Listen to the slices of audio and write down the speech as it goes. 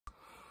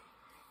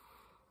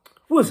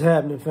What's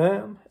happening,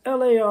 fam?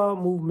 L.A.R.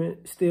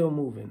 movement still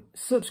moving.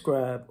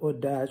 Subscribe or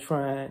die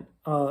trying.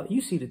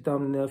 You see the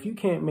thumbnail. If you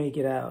can't make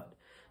it out,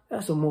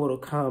 that's a Mortal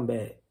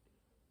Kombat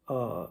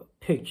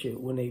picture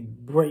when they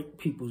break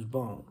people's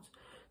bones.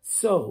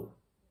 So,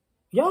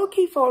 y'all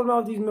keep falling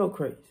off these milk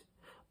crates.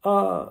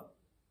 I'm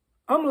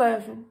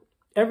laughing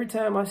every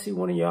time I see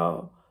one of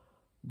y'all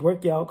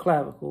break y'all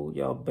clavicle,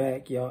 y'all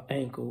back, y'all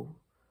ankle,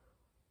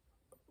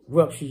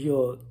 rupture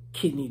your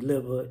kidney,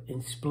 liver,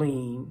 and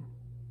spleen,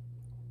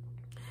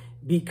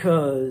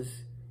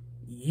 because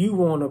you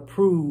want to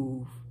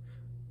prove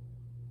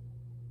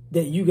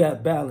that you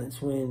got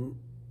balance when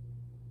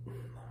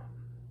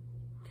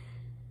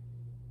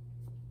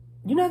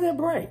you're not that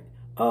bright.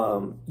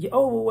 You're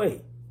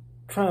overweight,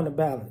 trying to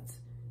balance.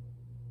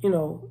 You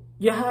know,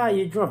 you're high,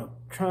 you're drunk,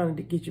 trying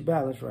to get your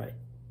balance right.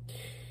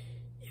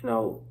 You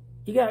know,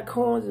 you got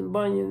corns and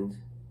bunions,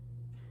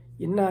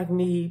 you're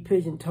knock-kneed,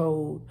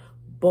 pigeon-toed,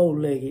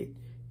 bow-legged,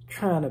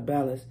 trying to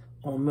balance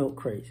on milk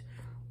crates.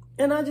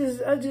 And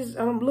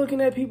I'm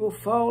looking at people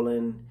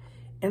falling,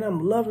 and I'm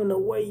loving the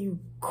way you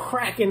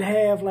crack in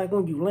half, like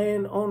when you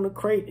land on the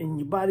crate and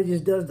your body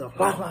just does the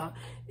blah, blah,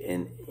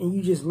 and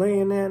you just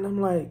laying there, and I'm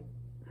like,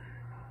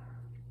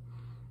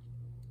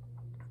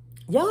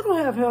 y'all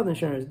don't have health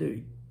insurance, do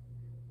you?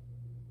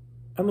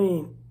 I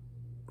mean,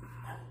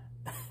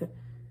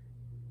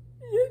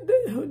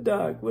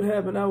 Doc, what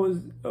happened? I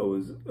was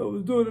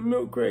doing a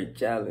milk crate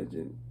challenge,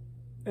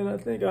 and I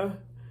think I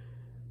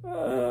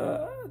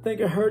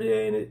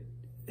herniated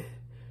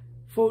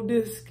 4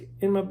 discs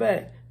in my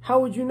back.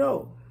 How would you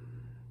know?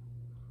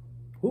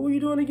 What were you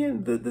doing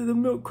again? The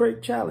milk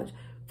crate challenge.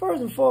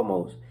 First and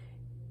foremost,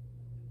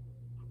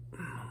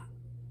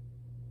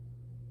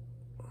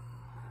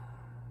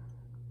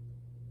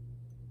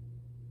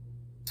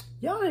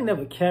 y'all ain't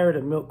never carried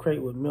a milk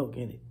crate with milk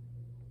in it.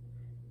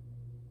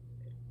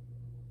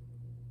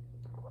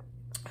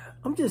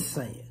 I'm just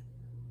saying.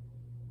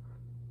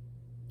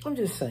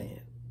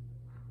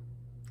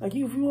 Like,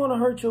 if you want to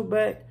hurt your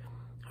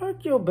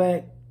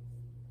back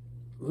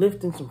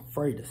lifting some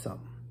freight or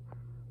something.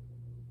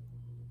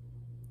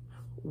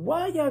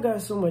 Why y'all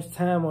got so much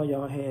time on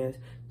y'all hands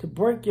to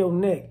break your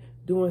neck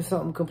doing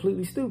something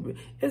completely stupid?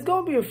 It's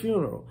going to be a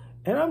funeral,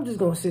 and I'm just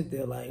going to sit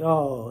there like,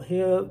 oh,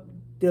 here,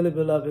 dearly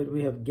beloved,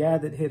 we have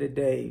gathered here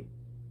today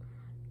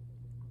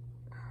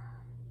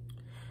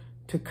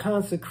to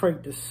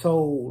consecrate the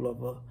soul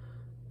of a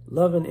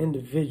loving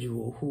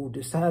individual who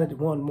decided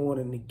one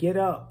morning to get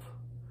up,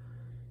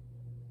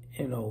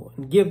 you know,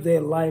 and give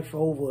their life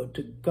over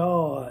to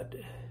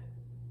God,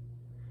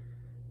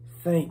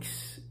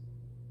 thanks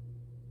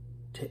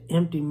to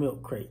empty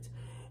milk crates.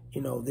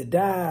 You know, the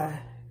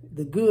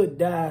good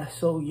die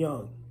so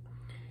young,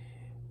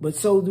 but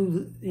so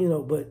do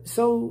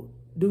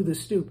the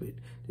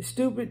stupid. The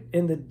stupid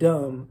and the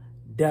dumb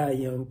die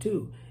young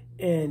too.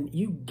 And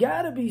you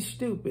gotta be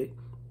stupid,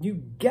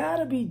 you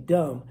gotta be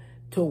dumb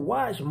to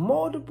watch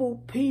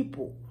multiple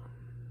people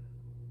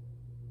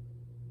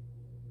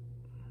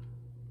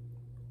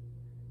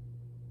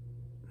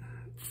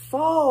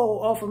fall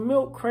off of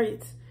milk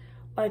crates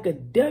like a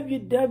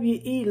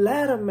WWE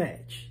ladder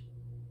match.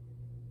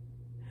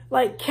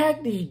 Like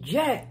Cactus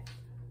Jack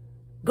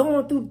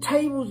going through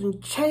tables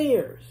and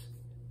chairs.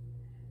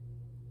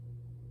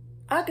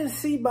 I can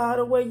see by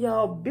the way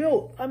y'all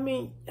built. I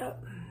mean,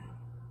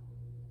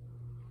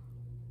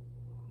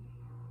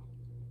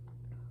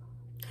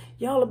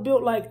 y'all are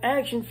built like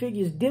action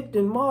figures dipped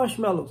in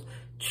marshmallows,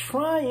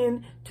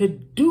 trying to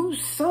do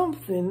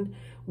something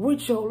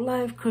with your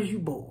life because you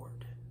bored.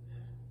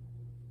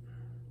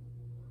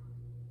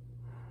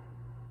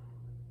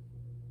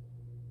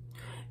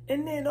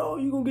 And then, oh,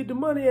 you're going to get the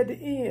money at the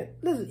end.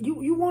 Listen,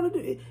 you want to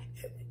do it.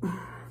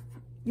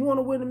 You want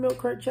to win the milk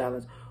crate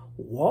challenge?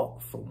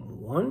 Walk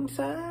from one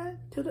side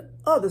to the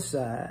other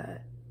side.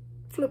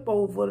 Flip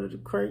over to the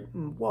crate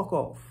and walk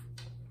off.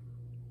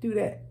 Do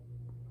that.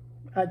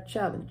 I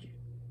challenge you.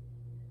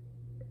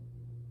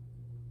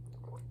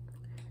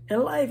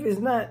 And life is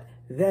not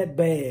that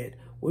bad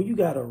where you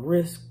got to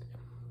risk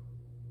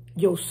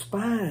your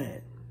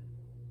spine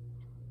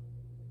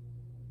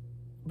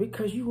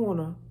because you want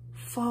to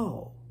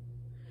fall.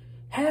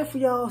 Half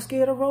of y'all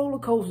scared of roller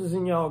coasters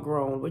and y'all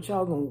grown, but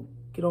y'all gonna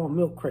get on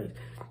milk crates.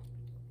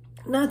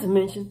 Not to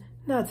mention,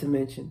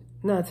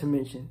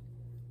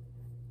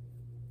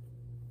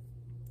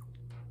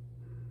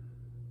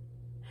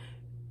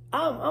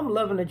 I'm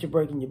loving that you're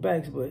breaking your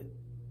backs, but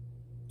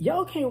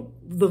y'all can't,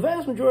 the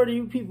vast majority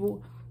of you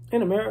people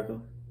in America,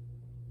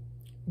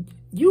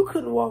 you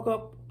couldn't walk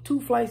up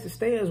 2 flights of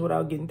stairs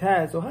without getting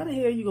tired. So how the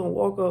hell are you gonna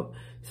walk up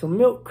some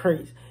milk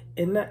crates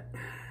and not?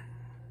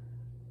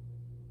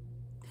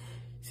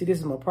 See, this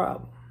is my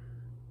problem.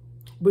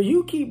 But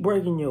you keep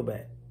breaking your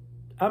back.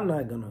 I'm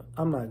not gonna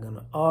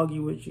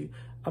argue with you.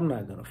 I'm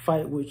not gonna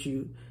fight with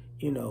you,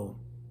 you know.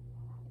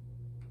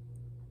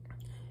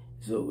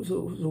 So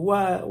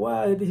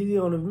why is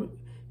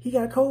he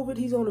got COVID,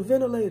 he's on a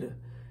ventilator.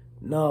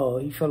 No,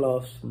 he fell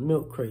off some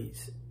milk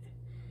crates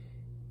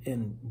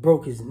and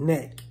broke his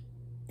neck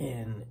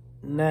and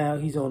now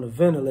he's on a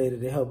ventilator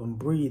to help him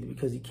breathe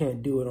because he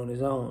can't do it on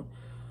his own.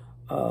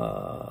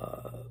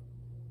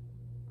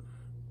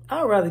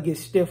 I'd rather get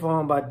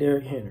stiff-armed by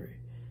Derrick Henry.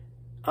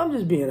 I'm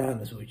just being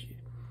honest with you.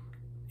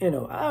 You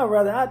know,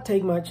 I'd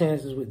take my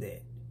chances with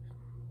that.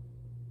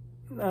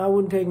 I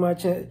wouldn't take my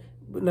chance.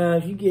 But now,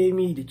 if you gave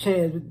me the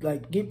chance,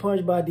 like, get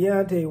punched by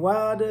Deontay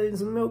Wilder in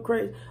some milk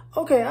crates,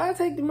 okay, I'll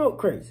take the milk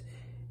crates.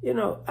 You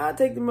know, I'll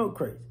take the milk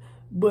crates.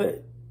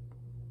 But,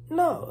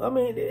 no, I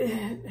mean,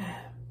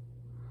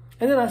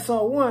 and then I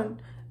saw one,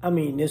 I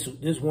mean, this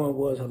one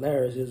was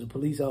hilarious. There's a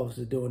police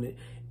officer doing it,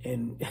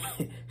 and,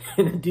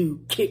 and the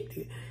dude kicked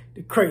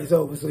the crates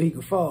over so he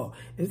could fall.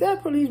 Is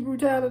that police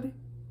brutality?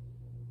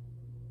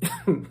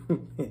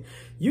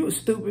 You were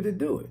stupid to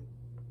do it.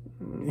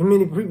 How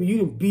many people you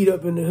done beat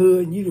up in the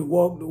hood and you done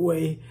walked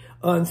away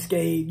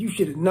unscathed? You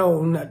should have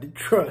known not to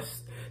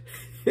trust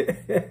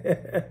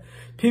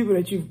people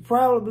that you've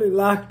probably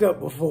locked up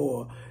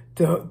before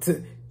to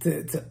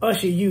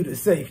usher you to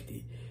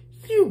safety.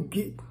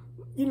 You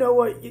know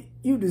what?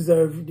 You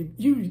deserve it.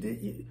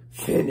 You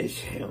finish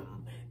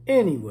him.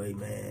 Anyway,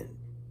 man.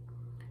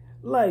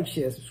 Like,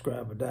 share,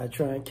 subscribe, or die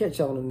trying. Catch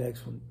you on the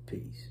next one.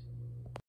 Peace.